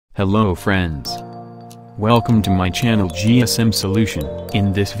Hello friends. Welcome to my channel GSM Solution.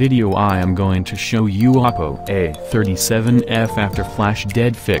 In this video I am going to show you Oppo A37F after flash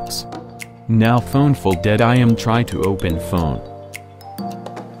dead fix. Now phone full dead, I am try to open phone.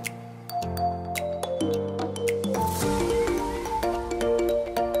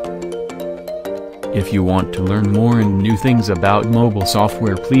 If you want to learn more and new things about mobile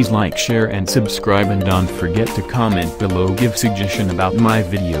software, please like, share and subscribe, and don't forget to comment below, give suggestion about my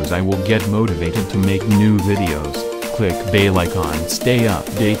videos. I will get motivated to make new videos. Click bell icon, stay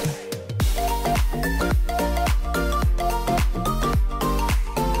updated.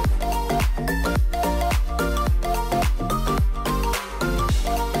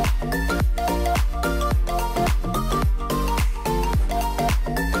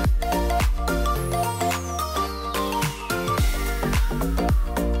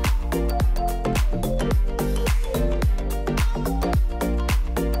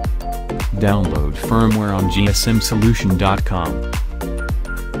 Download firmware on gsmsolution.com.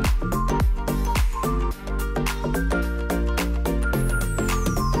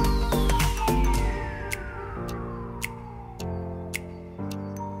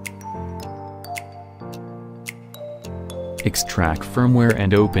 Extract firmware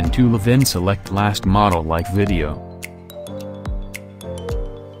and open tool, then select last model like video.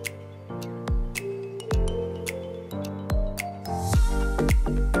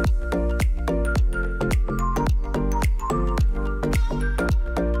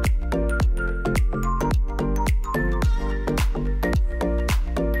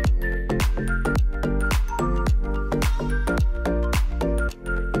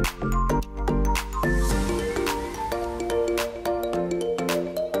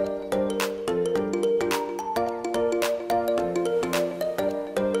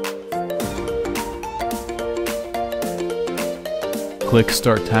 Click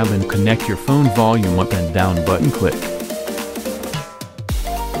Start tab and connect your phone volume up and down button. Click.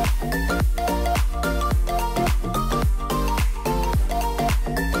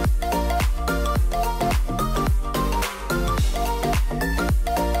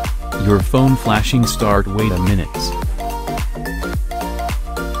 Your phone flashing start, wait a minute.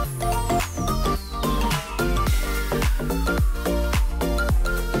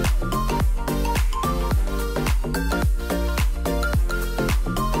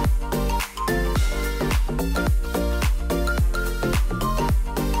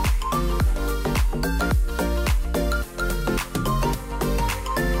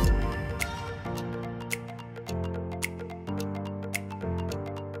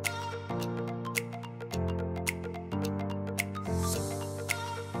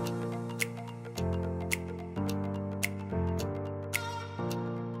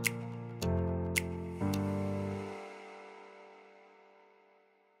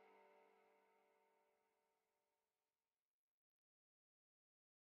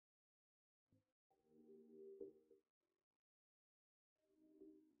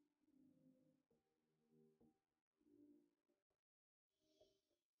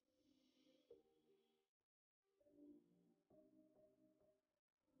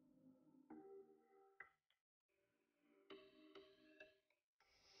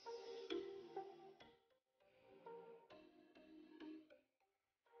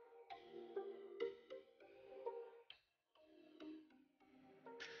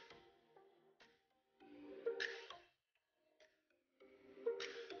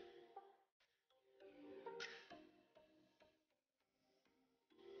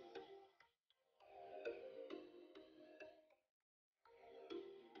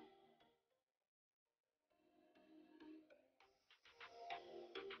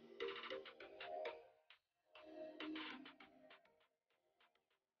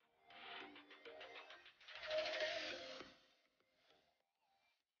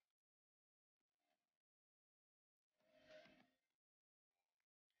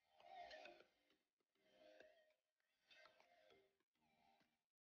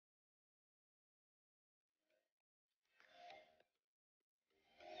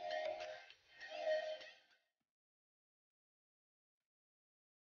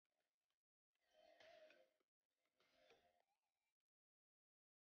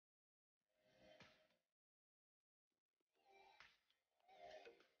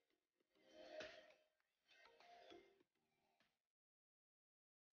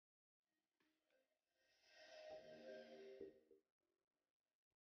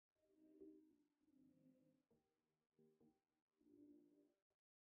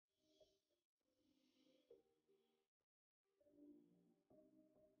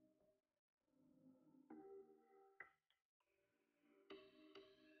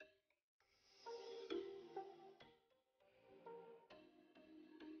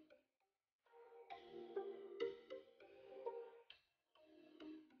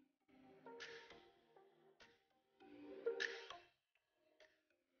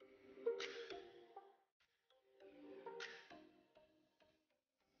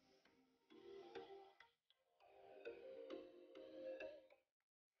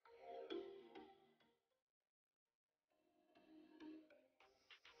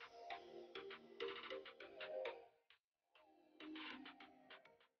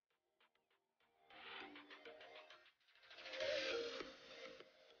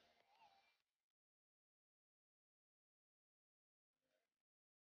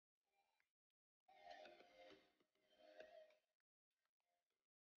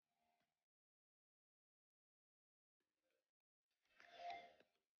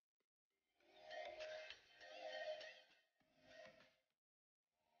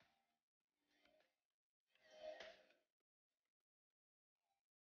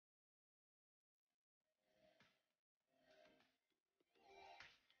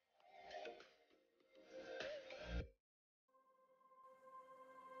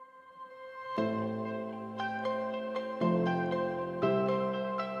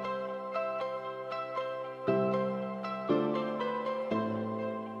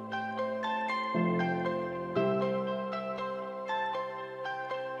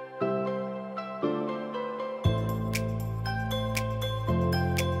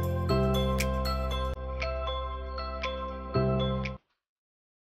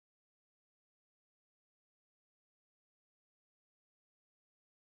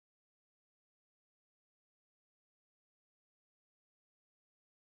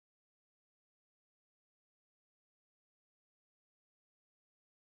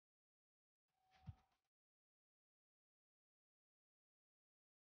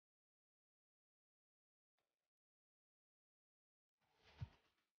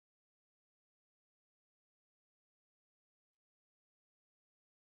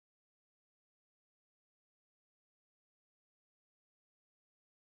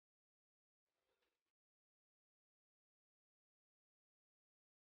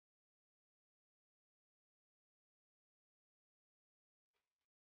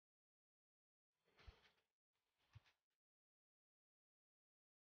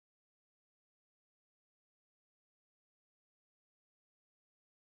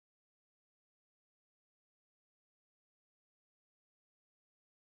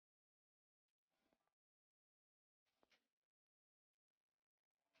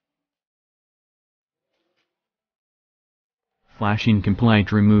 flashing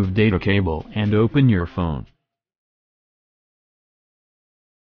complaint. Remove data cable and open your phone.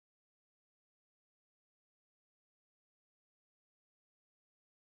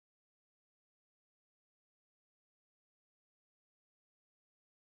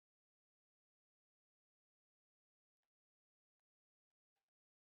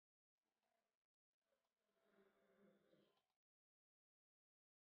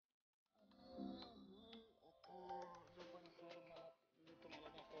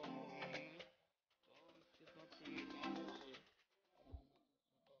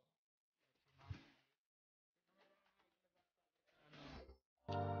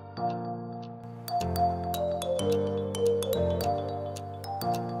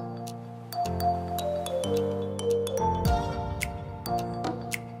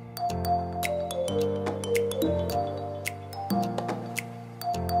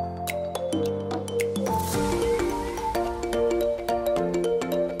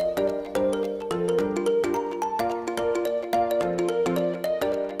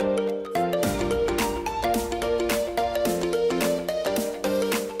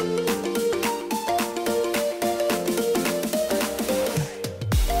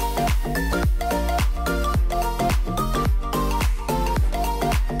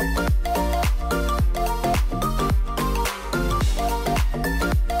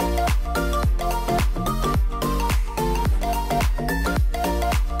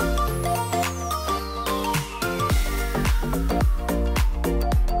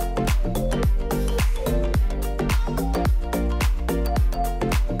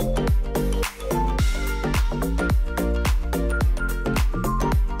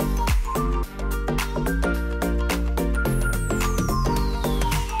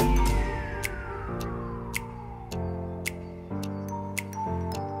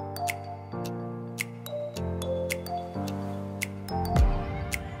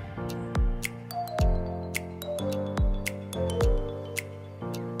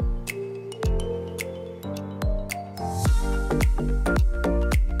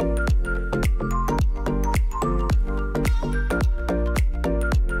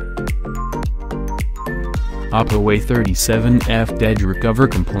 Oppo A37F dead recover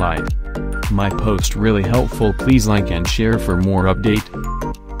complied. My post really helpful. Please like and share for more update.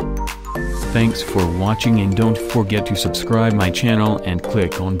 Thanks for watching and don't forget to subscribe my channel and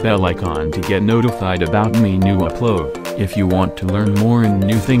click on bell icon to get notified about me new upload. If you want to learn more and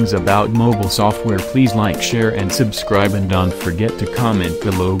new things about mobile software, please like, share and subscribe and don't forget to comment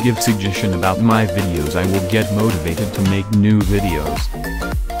below. Give suggestion about my videos. I will get motivated to make new videos.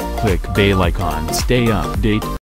 Click bell icon. Stay update.